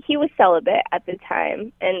was celibate at the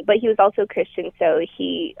time, but he was also Christian, so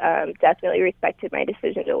he definitely respected my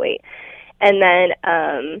decision to wait. And then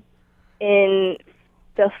in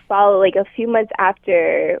the fall, like a few months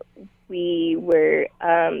after we were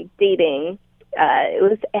dating,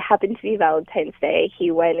 it happened to be Valentine's Day.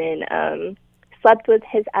 He went and slept with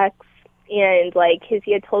his ex, and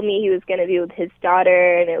he had told me he was going to be with his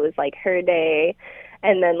daughter, and it was like her day,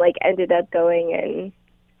 and then ended up going and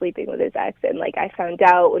sleeping with his ex. And I found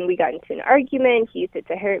out when we got into an argument. He used it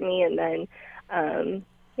to hurt me, and then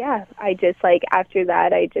I just after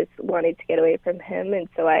that I just wanted to get away from him, and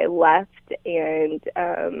so I left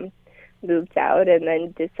and moved out, and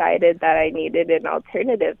then decided that I needed an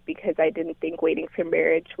alternative because I didn't think waiting for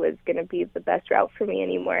marriage was going to be the best route for me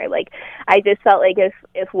anymore. I just felt like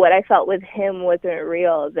if what I felt with him wasn't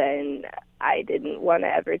real, then I didn't want to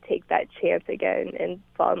ever take that chance again and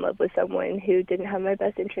fall in love with someone who didn't have my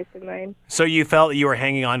best interest in mind. So you felt you were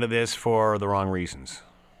hanging on to this for the wrong reasons?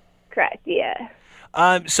 Correct, yeah.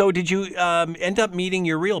 So did you end up meeting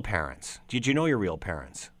your real parents? Did you know your real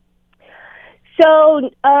parents? So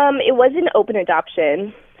it was an open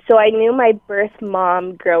adoption. So I knew my birth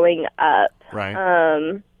mom growing up.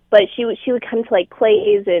 Right. But she would come to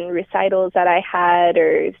plays and recitals that I had,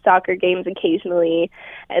 or soccer games occasionally.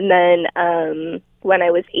 And then when I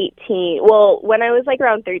was 18, when I was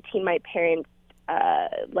around 13, my parents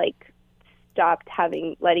stopped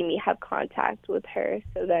letting me have contact with her.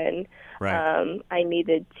 So then I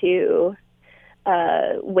needed to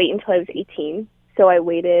wait until I was 18. So I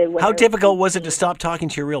waited. How difficult was it to stop talking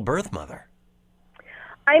to your real birth mother?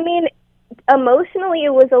 I mean, emotionally,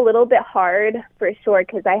 it was a little bit hard for sure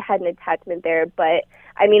because I had an attachment there. But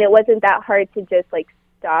I mean, it wasn't that hard to just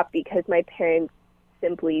stop because my parents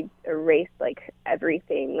simply erased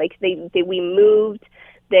everything. We moved.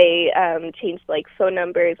 They changed phone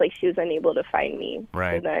numbers. She was unable to find me.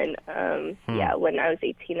 Right. So then, when I was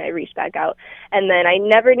 18, I reached back out, and then I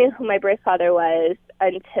never knew who my birth father was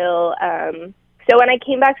until. So when I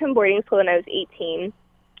came back from boarding school when I was 18.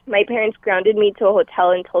 My parents grounded me to a hotel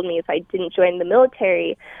and told me if I didn't join the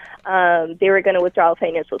military, they were going to withdraw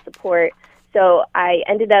financial support. So I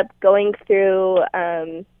ended up going through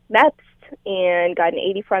MEPS and got an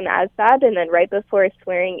 84 on the ASVAB. And then right before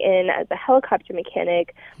swearing in as a helicopter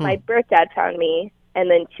mechanic, my birth dad found me. And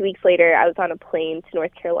then 2 weeks later, I was on a plane to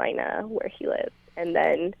North Carolina where he lives. And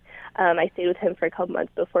then I stayed with him for a couple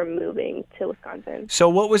months before moving to Wisconsin. So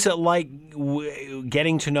what was it like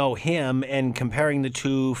getting to know him and comparing the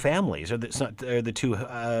two families, or the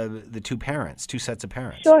two parents, two sets of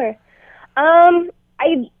parents? Sure.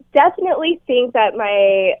 I definitely think that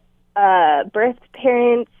my birth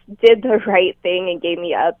parents did the right thing and gave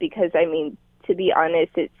me up because, I mean, to be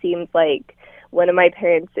honest, it seems like one of my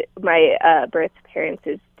parents, my birth parents,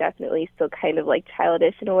 is definitely still kind of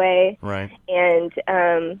childish in a way. Right. And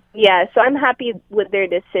so I'm happy with their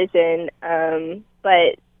decision,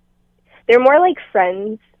 but they're more like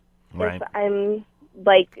friends. Right. If I'm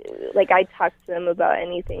I talk to them about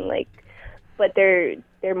anything, but they're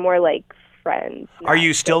more like friends. Are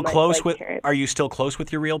you still close with? parents. Are you still close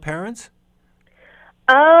with your real parents?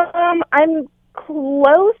 I'm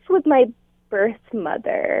close with my birth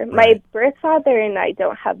mother. Right. My birth father and I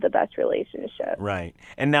don't have the best relationship. Right.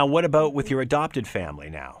 And now what about with your adopted family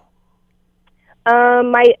now?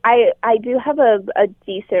 I do have a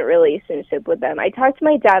decent relationship with them. I talk to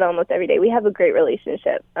my dad almost every day. We have a great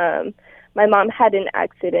relationship. My mom had an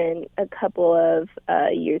accident a couple of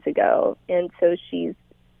years ago, and so she's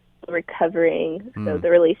recovering, so the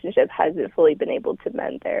relationship hasn't fully been able to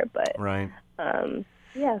mend there. But Right.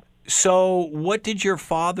 yeah. So what did your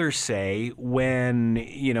father say when,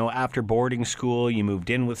 after boarding school, you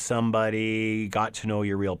moved in with somebody, got to know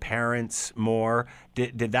your real parents more?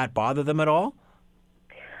 Did that bother them at all?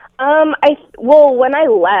 When I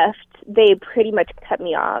left, they pretty much cut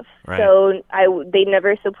me off. Right. So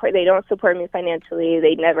they don't support me financially.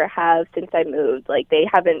 They never have since I moved. Like, they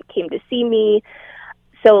haven't came to see me.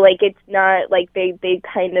 So, like, it's not like they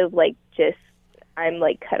kind of like just, I'm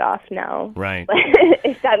like cut off now. Right.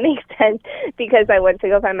 If that makes sense, because I went to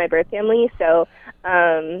go find my birth family. So,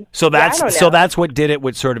 So that's I don't know. that's what did it.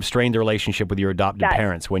 What sort of strained the relationship with your adopted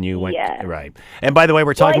parents when you went? Yeah. Right. And by the way,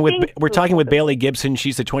 we're talking I think- with Bailey Gibson.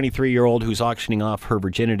 She's a 23-year-old who's auctioning off her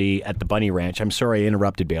virginity at the Bunny Ranch. I'm sorry I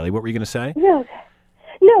interrupted, Bailey. What were you going to say?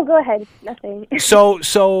 No, go ahead. Nothing. So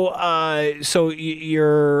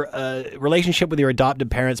your relationship with your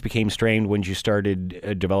adopted parents became strained when you started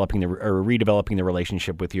redeveloping the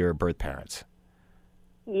relationship with your birth parents.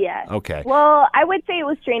 Yeah. Okay. Well, I would say it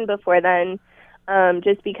was strained before then,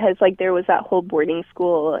 just because like there was that whole boarding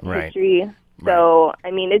school history. So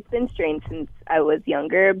I mean, it's been strained since I was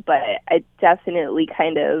younger, but it definitely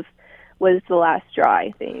kind of was the last straw,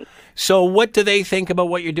 I think. So what do they think about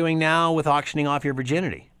what you're doing now with auctioning off your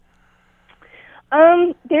virginity?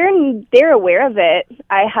 They're aware of it.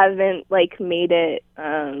 I haven't like made it.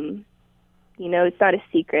 It's not a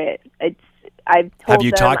secret. I've told Have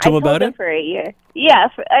you them, talked to them about it for a year? Yeah,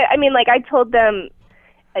 I told them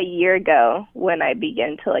a year ago when I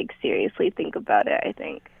began to like seriously think about it. I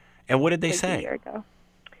think. And what did they A say? year ago.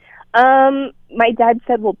 My dad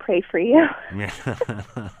said we'll pray for you.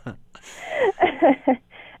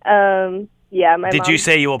 Yeah, my Did mom you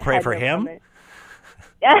say you will pray had for no him? comment.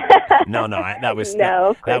 No, that was No,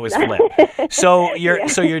 of that was course not. flip. So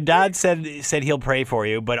your dad said he'll pray for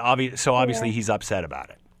you, but obviously he's upset about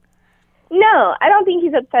it. No, I don't think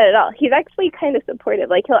he's upset at all. He's actually kind of supportive.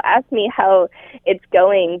 Like, he'll ask me how it's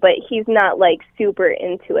going, but he's not like super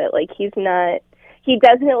into it. Like, he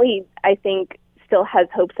definitely, I think, still has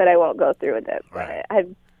hopes that I won't go through with it. Right. But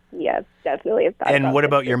definitely have thought. And what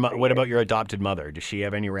about your your adopted mother? Does she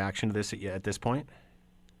have any reaction to this at this point?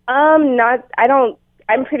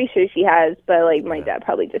 I'm pretty sure she has, but like my dad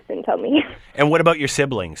probably just didn't tell me. And what about your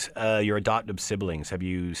siblings, your adoptive siblings? Have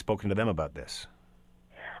you spoken to them about this?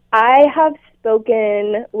 I have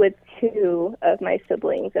spoken with two of my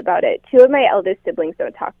siblings about it. Two of my eldest siblings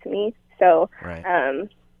don't talk to me, so Right.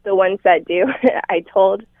 The ones that do, I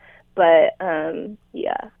told. But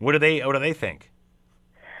yeah. What do they think?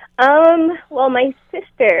 Well, my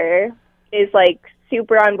sister is like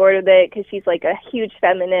super on board with it because she's like a huge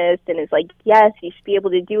feminist and is like, yes, you should be able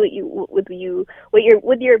to do with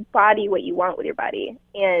your body what you want with your body.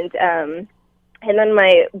 And then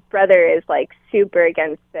my brother is like super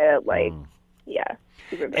against it, like yeah.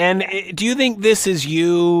 Super against And it. do you think this is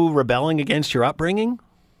you rebelling against your upbringing?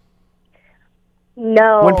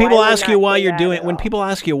 No. When people I would ask you not why say you're that doing at it, when all. people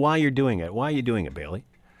ask you why you're doing it, why are you doing it, Bailey?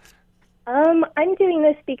 I'm doing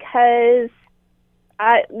this because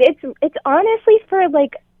it's honestly for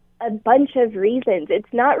like a bunch of reasons.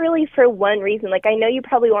 It's not really for one reason. Like, I know you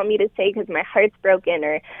probably want me to say because my heart's broken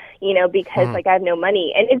or, because like I have no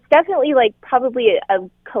money. And it's definitely like probably a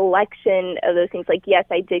collection of those things. Like, yes,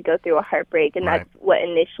 I did go through a heartbreak and that's what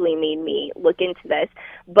initially made me look into this.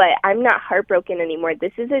 But I'm not heartbroken anymore.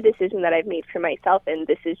 This is a decision that I've made for myself, and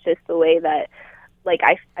this is just the way that like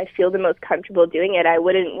I feel the most comfortable doing it. I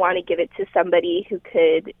wouldn't want to give it to somebody who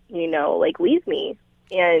could, like leave me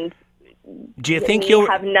and Do you think you'll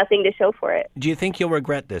have nothing to show for it. Do you think you'll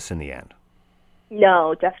regret this in the end?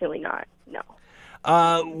 No, definitely not. No.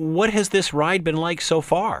 What has this ride been like so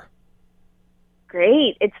far?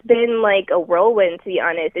 Great. It's been like a whirlwind, to be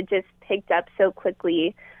honest. It just picked up so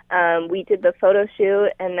quickly. We did the photo shoot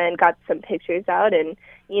and then got some pictures out, and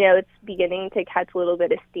it's beginning to catch a little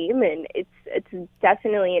bit of steam, and it's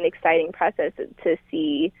definitely an exciting process to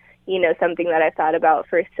see something that I've thought about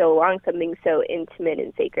for so long, something so intimate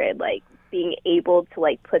and sacred, like being able to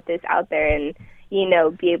like put this out there and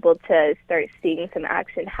be able to start seeing some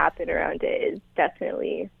action happen around it is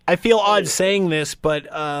definitely. I feel odd saying this, but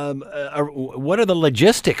what are the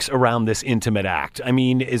logistics around this intimate act? I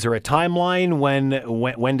mean, is there a timeline?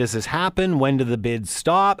 When does this happen? When do the bids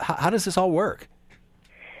stop? How does this all work?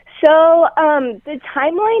 So the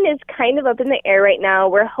timeline is kind of up in the air right now.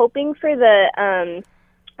 We're hoping for the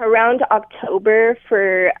around October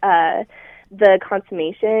for the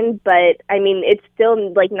consummation, but I mean, it's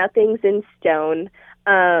still like nothing's in stone.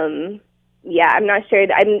 yeah, I'm not sure.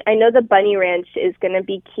 I know the Bunny Ranch is going to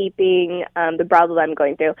be keeping the brothel I'm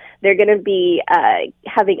going through. They're going to be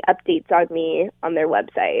having updates on me on their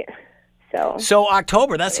website. So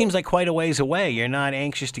October, that seems like quite a ways away. You're not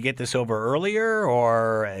anxious to get this over earlier,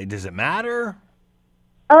 or does it matter?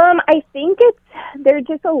 I think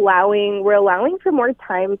we're allowing for more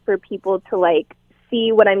time for people to like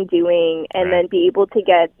see what I'm doing and then be able to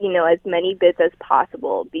get, as many bids as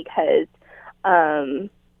possible because,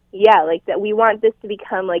 like that we want this to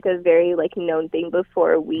become like a very like known thing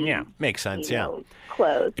before we makes sense.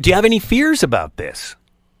 Close. Do you have any fears about this?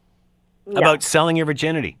 No. About selling your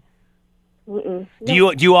virginity? Mm-mm. Do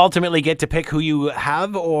you ultimately get to pick who you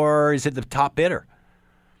have, or is it the top bidder?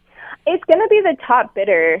 It's going to be the top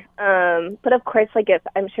bidder. But of course, like if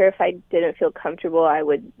I didn't feel comfortable, I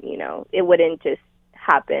would, it wouldn't just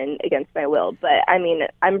happen against my will. But I mean,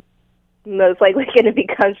 I'm most likely going to be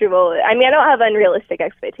comfortable. I mean, I don't have unrealistic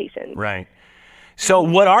expectations. Right. So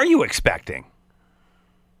what are you expecting?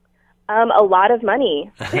 A lot of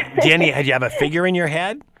money. Do you have a figure in your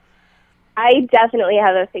head? I definitely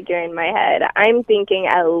have a figure in my head. I'm thinking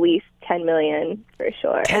at least $10 million for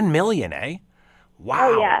sure. $10 million, eh?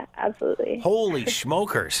 Wow. Oh, yeah, absolutely. Holy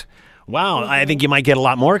smokers. Wow, I think you might get a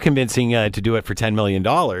lot more convincing to do it for $10 million.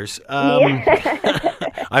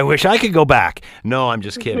 I wish I could go back. No, I'm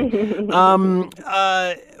just kidding.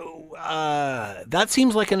 That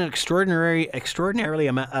seems like an extraordinarily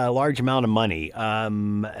large amount of money.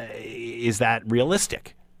 Is that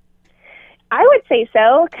realistic? I would say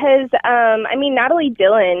so, because, Natalie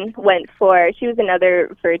Dillon she was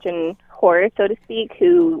another virgin whore, so to speak,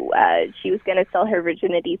 who she was going to sell her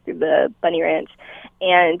virginity through the Bunny Ranch.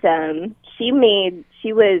 And I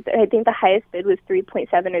think the highest bid was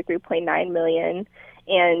 3.7 or 3.9 million.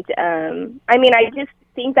 And, I just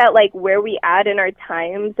think that, like, where we at in our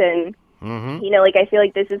times and, I feel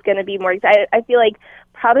like this is going to be more exciting. I feel like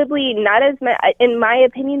probably not as much, in my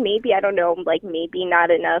opinion, maybe, I don't know, like, maybe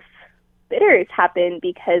not enough bidders happen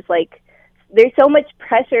because like there's so much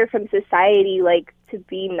pressure from society like to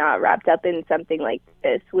be not wrapped up in something like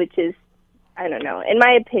this, which is, I don't know, in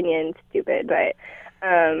my opinion, stupid. But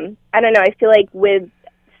I don't know, I feel like with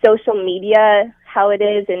social media how it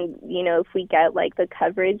is and if we get like the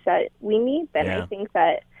coverage that we need, then I think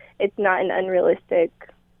that it's not an unrealistic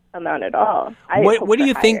amount at all. What do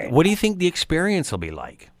you think the experience will be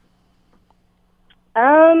like?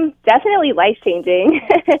 Definitely life-changing.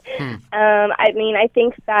 I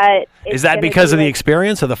think that... Is that because of the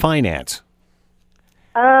experience or the finance?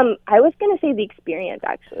 I was going to say the experience,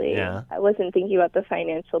 actually. Yeah. I wasn't thinking about the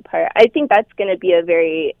financial part. I think that's going to be a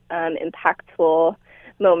very impactful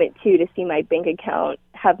moment, too, to see my bank account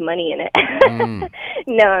have money in it.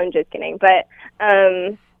 No, I'm just kidding. But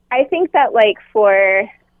I think that, like,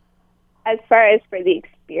 as far as for the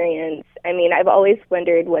experience, I've always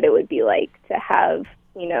wondered what it would be like to have,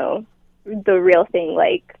 the real thing,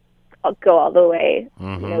 like, go all the way,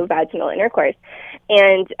 vaginal intercourse.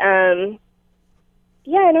 And,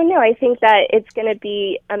 I don't know. I think that it's going to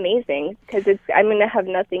be amazing because I'm going to have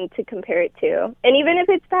nothing to compare it to. And even if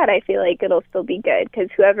it's bad, I feel like it'll still be good because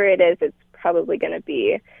whoever it is, it's probably going to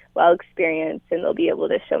be well experienced and they'll be able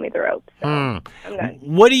to show me the ropes. So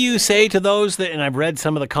What do you say to those that, and I've read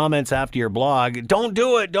some of the comments after your blog, don't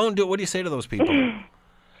do it. What do you say to those people?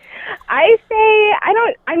 I say,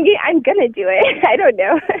 I'm going to do it. I don't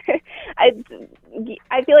know.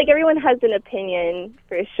 I feel like everyone has an opinion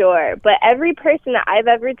for sure, but every person that I've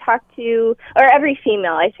ever talked to, or every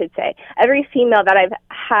female, I should say, every female that I've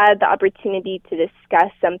had the opportunity to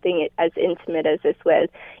discuss something as intimate as this with,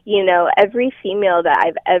 every female that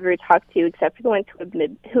I've ever talked to, except for the ones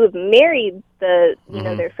who have married their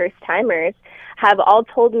first timers, have all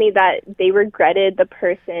told me that they regretted the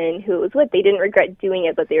person who it was with. They didn't regret doing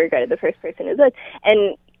it, but they regretted the first person it was with.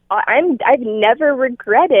 And I've never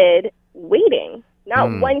regretted waiting.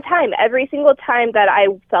 Not one time. Every single time that I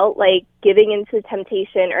felt like giving into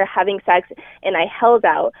temptation or having sex and I held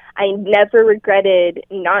out, I never regretted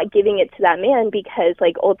not giving it to that man because,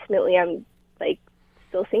 like, ultimately I'm, like,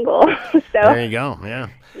 still single. So there you go. Yeah.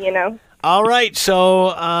 All right. So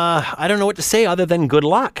I don't know what to say other than good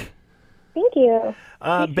luck. Thank you.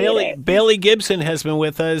 Bailey Gibson has been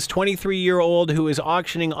with us, 23-year-old who is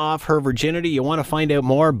auctioning off her virginity. You want to find out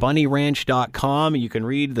more, bunnyranch.com. You can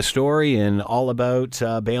read the story and all about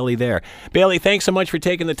Bailey there. Bailey, thanks so much for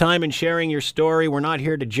taking the time and sharing your story. We're not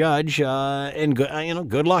here to judge, and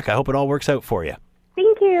good luck. I hope it all works out for you.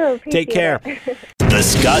 Thank you. Take care. The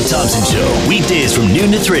Scott Thompson Show, weekdays from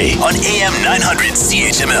noon to 3 on AM 900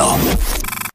 CHML.